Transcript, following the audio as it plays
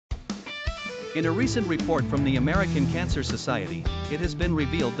In a recent report from the American Cancer Society, it has been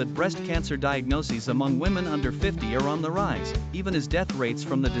revealed that breast cancer diagnoses among women under 50 are on the rise, even as death rates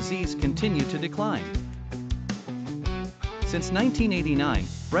from the disease continue to decline. Since 1989,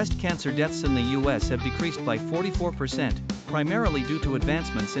 breast cancer deaths in the U.S. have decreased by 44%, primarily due to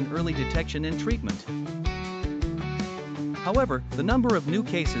advancements in early detection and treatment. However, the number of new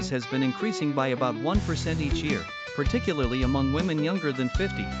cases has been increasing by about 1% each year, particularly among women younger than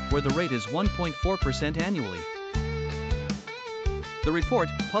 50, where the rate is 1.4% annually. The report,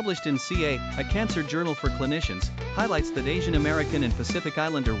 published in CA, a cancer journal for clinicians, highlights that Asian American and Pacific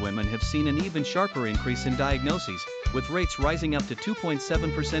Islander women have seen an even sharper increase in diagnoses, with rates rising up to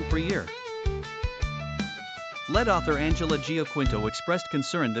 2.7% per year. Lead author Angela Giaquinto expressed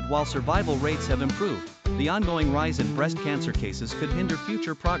concern that while survival rates have improved, the ongoing rise in breast cancer cases could hinder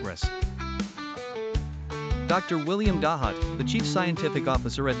future progress. Dr. William Dahat, the chief scientific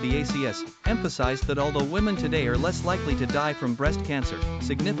officer at the ACS, emphasized that although women today are less likely to die from breast cancer,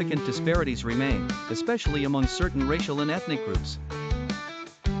 significant disparities remain, especially among certain racial and ethnic groups.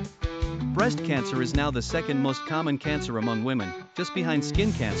 Breast cancer is now the second most common cancer among women, just behind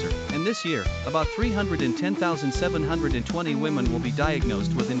skin cancer, and this year, about 310,720 women will be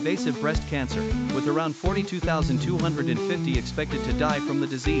diagnosed with invasive breast cancer, with around 42,250 expected to die from the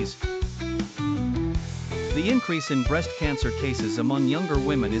disease. The increase in breast cancer cases among younger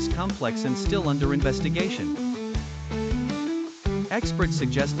women is complex and still under investigation. Experts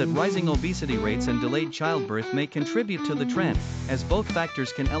suggest that rising obesity rates and delayed childbirth may contribute to the trend, as both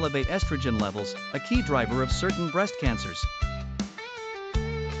factors can elevate estrogen levels, a key driver of certain breast cancers.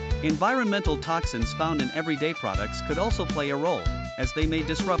 Environmental toxins found in everyday products could also play a role, as they may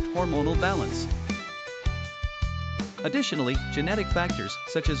disrupt hormonal balance. Additionally, genetic factors,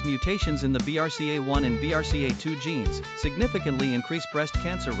 such as mutations in the BRCA1 and BRCA2 genes, significantly increase breast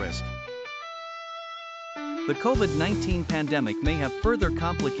cancer risk. The COVID-19 pandemic may have further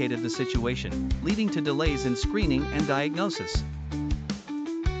complicated the situation, leading to delays in screening and diagnosis.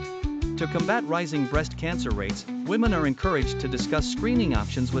 To combat rising breast cancer rates, women are encouraged to discuss screening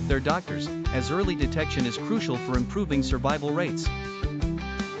options with their doctors, as early detection is crucial for improving survival rates.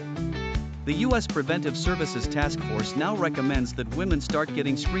 The U.S. Preventive Services Task Force now recommends that women start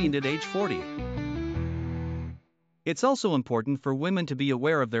getting screened at age 40. It's also important for women to be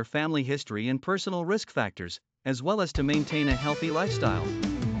aware of their family history and personal risk factors, as well as to maintain a healthy lifestyle.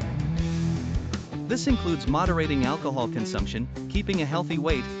 This includes moderating alcohol consumption, keeping a healthy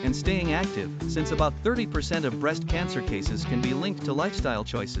weight, and staying active, since about 30% of breast cancer cases can be linked to lifestyle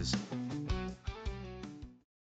choices.